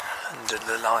under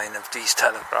the line of these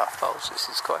telegraph poles. This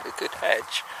is quite a good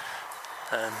hedge.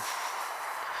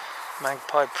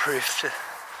 Magpie proof to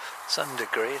some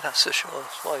degree, that's for sure.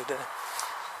 That's why they're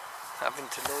having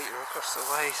to loiter across the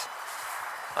ways.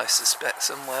 I suspect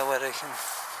somewhere where it's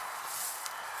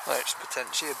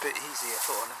potentially a bit easier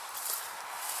for them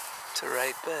to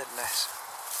raid bird nests.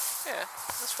 Yeah,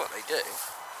 that's what they do.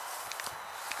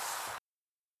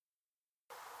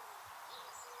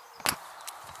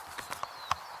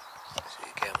 So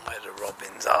again, where the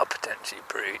robins are potentially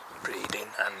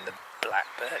breeding, and the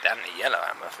blackbird and the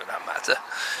yellowhammer for that matter.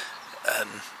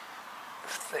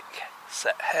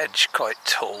 Thick-set hedge, quite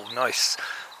tall, nice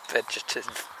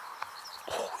vegetative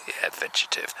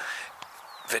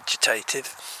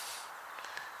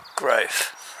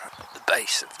growth at the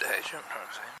base of the hedge.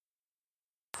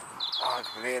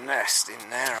 Arguably a nest in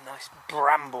there. A nice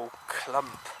bramble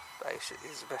clump, basically,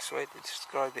 is the best way to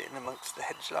describe it in amongst the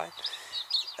hedge line.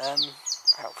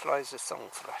 Out flies a song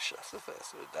thrush. That's the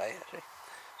first of the day, actually.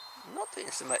 I'm not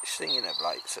doing so much singing of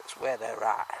lights, that's where they're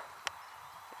at,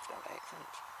 if that makes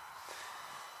sense.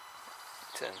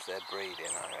 In terms of their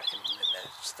breeding, I reckon, then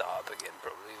they'll start up again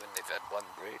probably when they've had one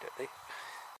brood at least.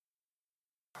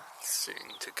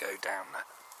 Soon to go down that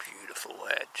beautiful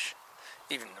hedge.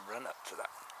 Even the run up to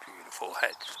that beautiful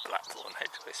hedge, the blackthorn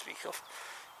hedge I speak of,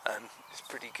 is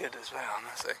pretty good as well, I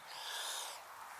must say.